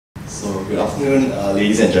So good afternoon,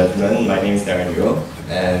 ladies and gentlemen. My name is Darren,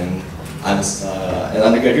 and I'm an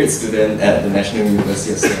undergraduate student at the National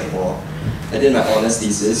University of Singapore. I did my honours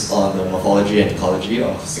thesis on the morphology and ecology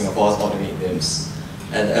of Singapore's ordinate nymphs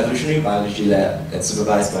at the Evolutionary Biology Lab and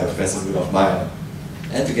supervised by Professor Rudolf Meyer,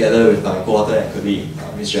 and together with my co-author and colleague,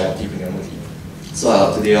 Ms. Jayanti Punyamurthy.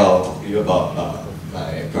 So today I'll talk to you about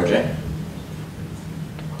my project.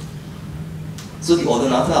 So the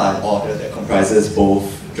Odonata are an order that comprises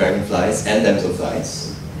both dragonflies and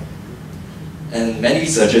damselflies. And many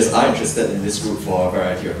researchers are interested in this group for a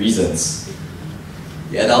variety of reasons.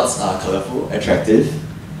 The adults are colourful, attractive,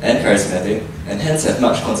 and charismatic, and hence have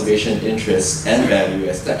much conservation interest and value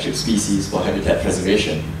as flagship species for habitat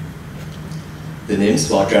preservation. The nymphs,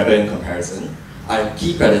 while drabber in comparison, are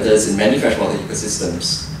key predators in many freshwater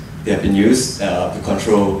ecosystems. They have been used to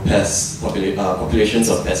control populations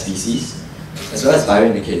of pest species, as well as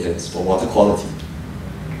bioindicators for water quality.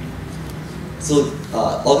 So,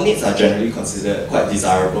 ordinates are generally considered quite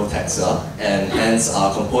desirable taxa, and hence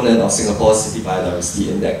are a component of Singapore's City Biodiversity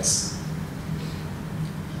Index.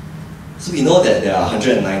 So we know that there are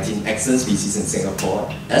 119 excellent species in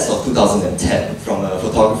Singapore as of 2010 from a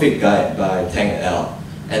photographic guide by Tang et al.,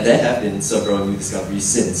 and there have been several new discoveries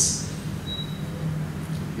since.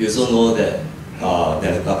 We also know that,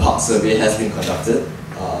 that a park survey has been conducted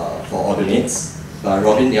for ordinates by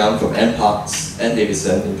Robin Young from NParks and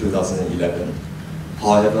Davidson in 2011.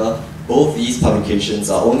 However, both these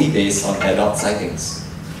publications are only based on adult sightings.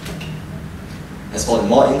 As for the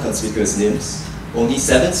more inconspicuous nymphs, only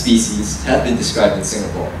 7 species have been described in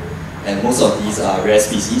Singapore, and most of these are rare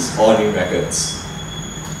species or new records.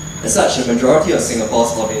 As such, the majority of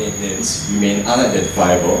Singapore's ordinate nymphs remain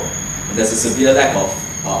unidentifiable, and there's a severe lack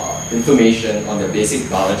of information on their basic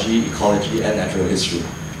biology, ecology, and natural history.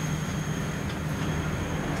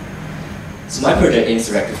 So my project aims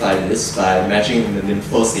to rectify this by matching the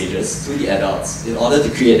nymphal stages to the adults in order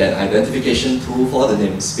to create an identification tool for the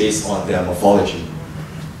nymphs based on their morphology.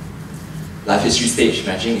 Life history stage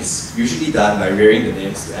matching is usually done by rearing the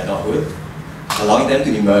nymphs to adulthood, allowing them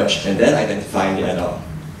to emerge and then identifying the adult.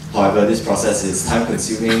 However, this process is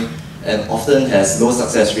time-consuming and often has low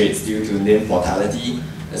success rates due to nymph mortality,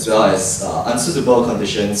 as well as unsuitable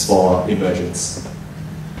conditions for emergence.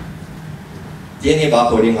 DNA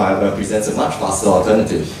barcoding, however, presents a much faster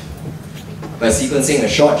alternative. By sequencing a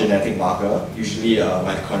short genetic marker, usually a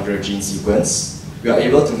mitochondrial gene sequence, we are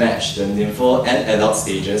able to match the nymphal and adult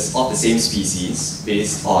stages of the same species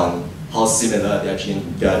based on how similar their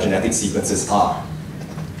genetic sequences are.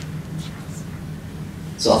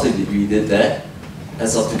 So after we did that,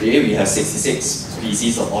 as of today, we have 66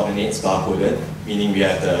 species of ordinates barcoded, meaning we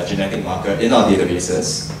have the genetic marker in our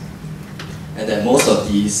databases. And that most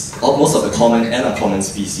of the common and uncommon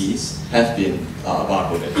species have been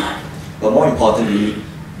barcoded. But more importantly,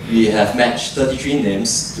 we have matched 33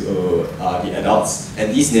 nymphs to the adults,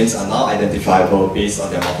 and these nymphs are now identifiable based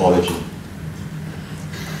on their morphology.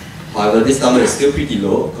 However, this number is still pretty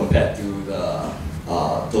low compared to the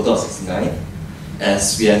total of 69,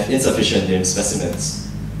 as we have insufficient nymph specimens.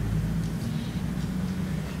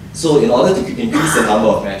 So in order to increase the number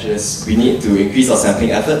of matches, we need to increase our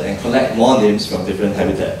sampling effort and collect more nymphs from different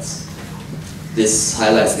habitats. This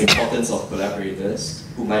highlights the importance of collaborators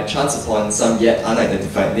who might chance upon some yet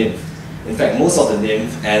unidentified nymph. In fact, most of the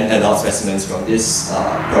nymph and adult specimens from this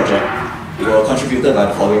project were contributed by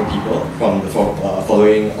the following people from the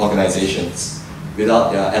following organizations.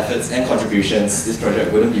 Without their efforts and contributions, this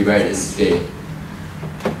project wouldn't be where it is today.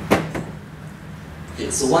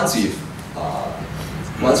 Okay, so once we've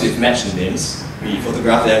matched the nymphs, we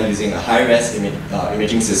photograph them using a high-res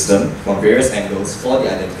imaging system from various angles for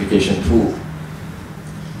the identification tool.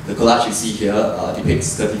 The collage you see here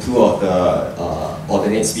depicts 32 of the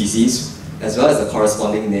ordinate species, as well as the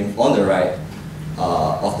corresponding nymph on the right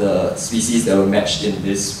of the species that were matched in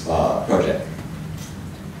this project.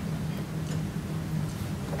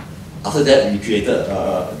 After that, we created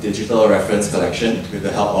a digital reference collection with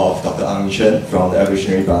the help of Dr. Ang Chen from the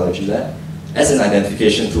Evolutionary Biology Lab, as an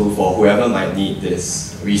identification tool for whoever might need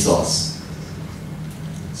this resource.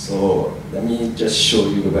 So let me just show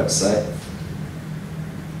you the website.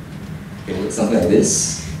 It looks something like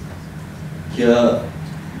this. Here,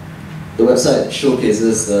 the website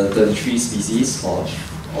showcases the 33 species of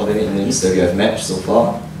ordinate nymphs that we have matched so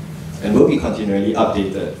far, and will be continually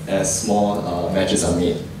updated as more matches are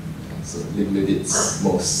made. So it's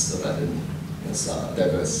most abundant, most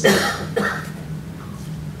diverse.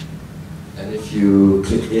 And if you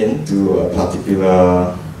click into a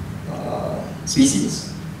particular species,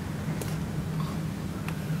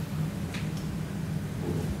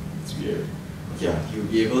 it's weird. Yeah, you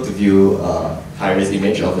be able to view a high-res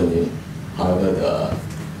image of the nymph. However, the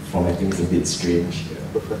formatting is a bit strange here.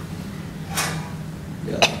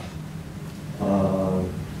 Yeah.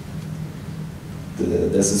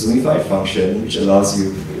 There's a zoomify function which allows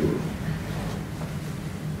you to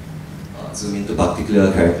zoom into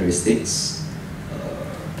particular characteristics.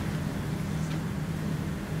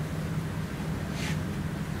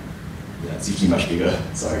 Yeah, it's usually much bigger,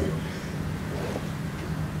 sorry.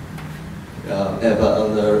 But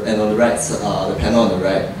on the right, the panel on the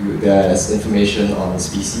right, there's information on the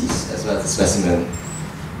species as well as the specimen.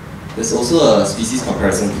 There's also a species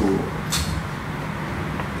comparison tool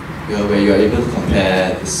where you are able to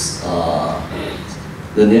compare this,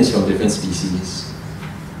 the nymphs from different species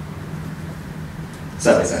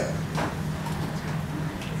side by side.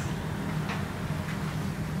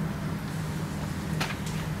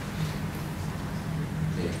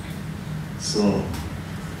 Okay. So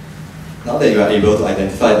now that you are able to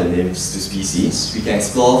identify the nymphs to species, we can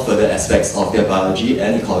explore further aspects of their biology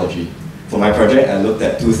and ecology. For my project, I looked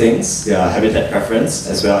at two things: their habitat preference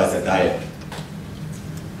as well as their diet.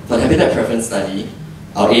 For the habitat preference study,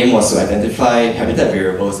 our aim was to identify habitat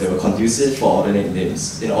variables that were conducive for ordinate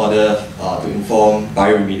nymphs in order to inform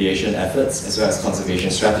bioremediation efforts as well as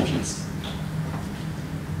conservation strategies.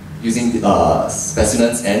 Using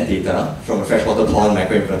specimens and data from a freshwater pond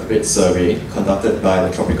microinvertebrate survey conducted by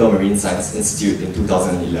the Tropical Marine Science Institute in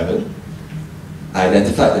 2011, I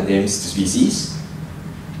identified the nymphs to species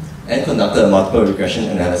and conducted a multiple regression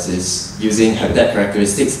analysis using habitat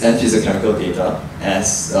characteristics and physiochemical data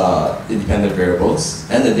as independent variables,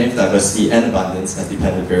 and the nymph diversity and abundance as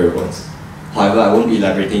dependent variables. However, I won't be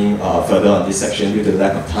elaborating further on this section due to the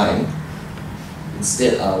lack of time.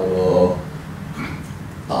 Instead, I will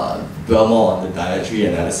dwell more on the dietary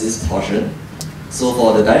analysis portion. So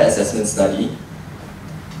for the diet assessment study,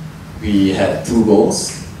 we had two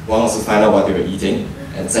goals. One was to find out what they were eating,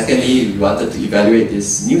 and secondly, we wanted to evaluate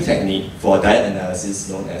this new technique for diet analysis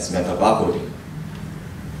known as metabarcoding.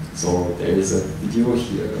 So there is a video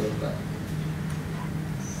here.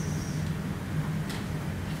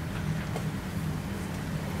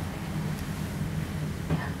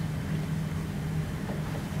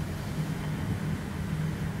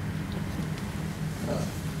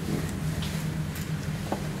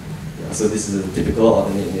 So this is a typical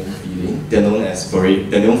ordinate nymph feeding. They're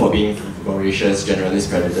known for being voracious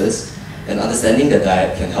generalist predators, and understanding their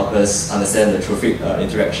diet can help us understand the trophic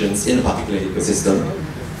interactions in a particular ecosystem,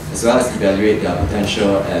 as well as evaluate their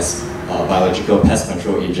potential as biological pest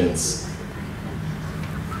control agents.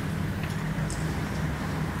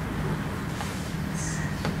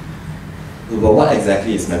 But what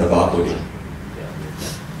exactly is metabarcoding?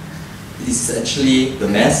 It is essentially the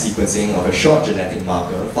mass sequencing of a short genetic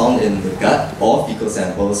marker found in the gut or fecal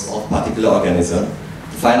samples of a particular organism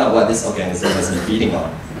to find out what this organism has been feeding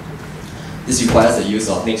on. This requires the use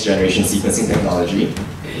of next generation sequencing technology,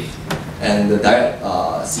 and the direct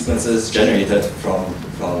sequences generated from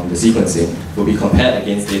the sequencing will be compared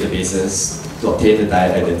against databases to obtain the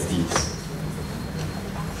diet identities.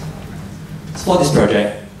 So for this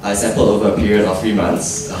project, I sampled over a period of 3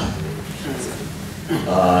 months.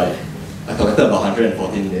 I collected about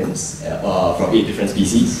 114 nymphs from 8 different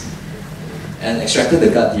species and extracted the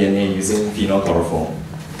gut DNA using phenylchloroform.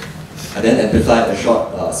 I then amplified a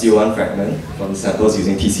short CO1 fragment from the samples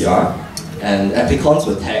using PCR, and applicons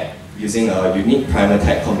were tagged using a unique primer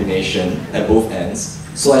tag combination at both ends,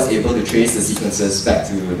 so I was able to trace the sequences back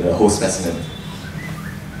to the host specimen.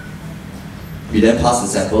 We then passed the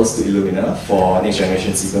samples to Illumina for next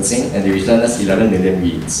generation sequencing, and they returned us 11 million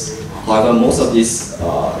reads. However, most of these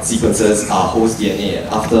sequences are host DNA, and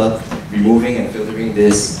after removing and filtering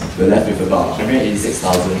this, we're left with about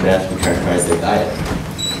 186,000 left to characterize their diet.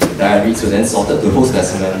 The diet reads were then sorted to host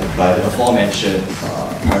specimen by the aforementioned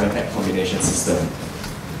primer tag combination system.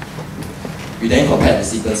 We then compared the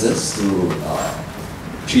sequences to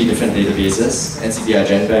 3 different databases: NCBI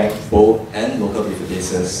GenBank, BOLD, and local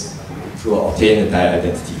databases, to obtain the diet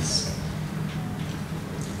identities.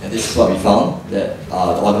 And this is what we found, that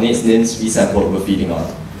the ordinate nymphs we sampled were feeding on.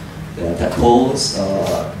 There are tadpoles,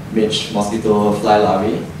 midge mosquito fly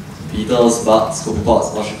larvae, beetles, bugs, copepods,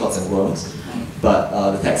 ostracods, and worms. But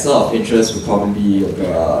the taxa of interest would probably be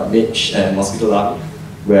the midge and mosquito larvae,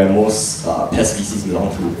 where most pest species belong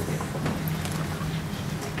to.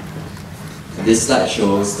 And this slide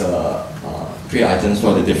shows the 3 items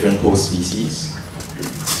for the different host species: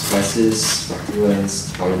 Spices, Fluctuans,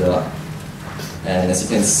 Florida. And as you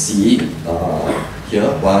can see here,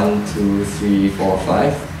 1, 2, 3, 4,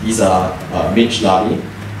 5, these are midge larvae,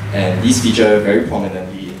 and these feature very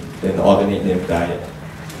prominently in the ordinate nymph diet.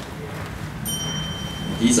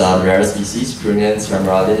 These are rare species, Prunians,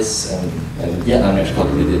 femoralis, and yet unmatched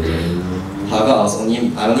cultivated. However,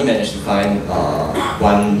 I only managed to find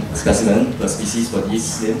one specimen per species for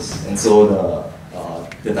these nymphs, and so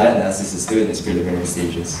the diet analysis is still in its preliminary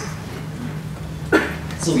stages.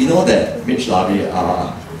 So we know that midge larvae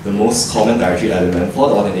are the most common dietary element for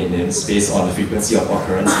the ordinate nymphs based on the frequency of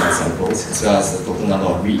occurrence in our samples, as well as the total number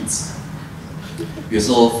of reads. We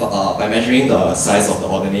also, by measuring the size of the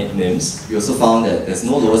ordinate nymphs, we also found that there's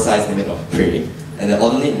no lower size limit of prey, and the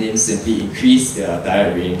ordinate nymphs simply increase their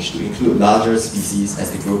diet range to include larger species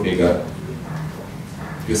as they grow bigger.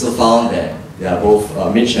 We also found that there are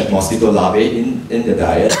both midge and mosquito larvae in the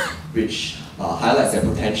diet, which highlights their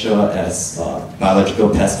potential as biological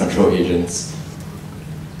pest control agents.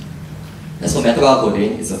 As for metabolic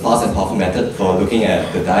coding, it's a fast and powerful method for looking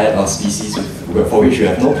at the diet of species for which we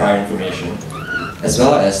have no prior information, as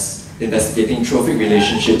well as investigating trophic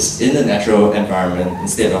relationships in the natural environment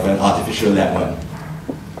instead of an artificial lab one.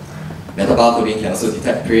 Metabolic coding can also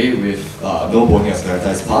detect prey with no bony or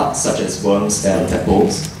skeletonized parts, such as worms and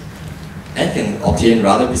tadpoles, and can obtain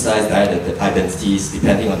rather precise diet identities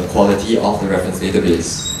depending on the quality of the reference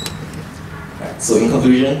database. Right. So in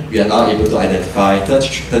conclusion, we are now able to identify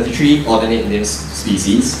 33 ordinate nymphs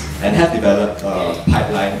species and have developed a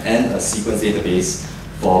pipeline and a sequence database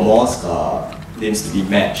for more nymphs to be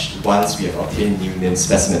matched once we have obtained new nymph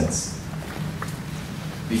specimens.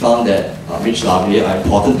 We found that midge larvae are an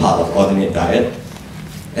important part of ordinate diet,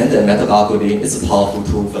 and that metabolic coding is a powerful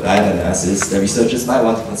tool for diet analysis that researchers might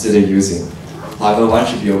want to consider using. However, one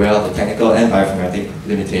should be aware of the technical and bioinformatic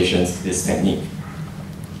limitations to this technique.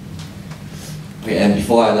 Okay, and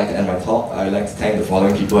before I'd like to end my talk, I'd like to thank the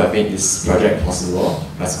following people who have made this project possible.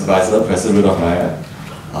 My supervisor, Professor Rudolf Meyer,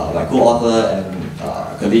 my co-author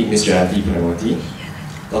and colleague, Ms. Jayanti Punamurthy,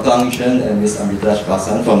 Dr. Ang Chen and Ms. Amrita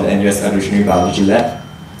Shvasan from the NUS Evolutionary Biology Lab,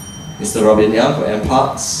 Mr. Robin Yang from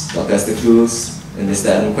MParks, Dr. Esther Clues, and Mr.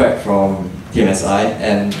 Adam Quack from TMSI,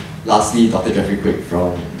 and lastly, Dr. Jeffrey Quick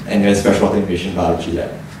from NUS Freshwater Innovation Biology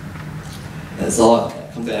Lab. That's all.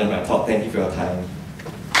 I've come to the end of my talk. Thank you for your time.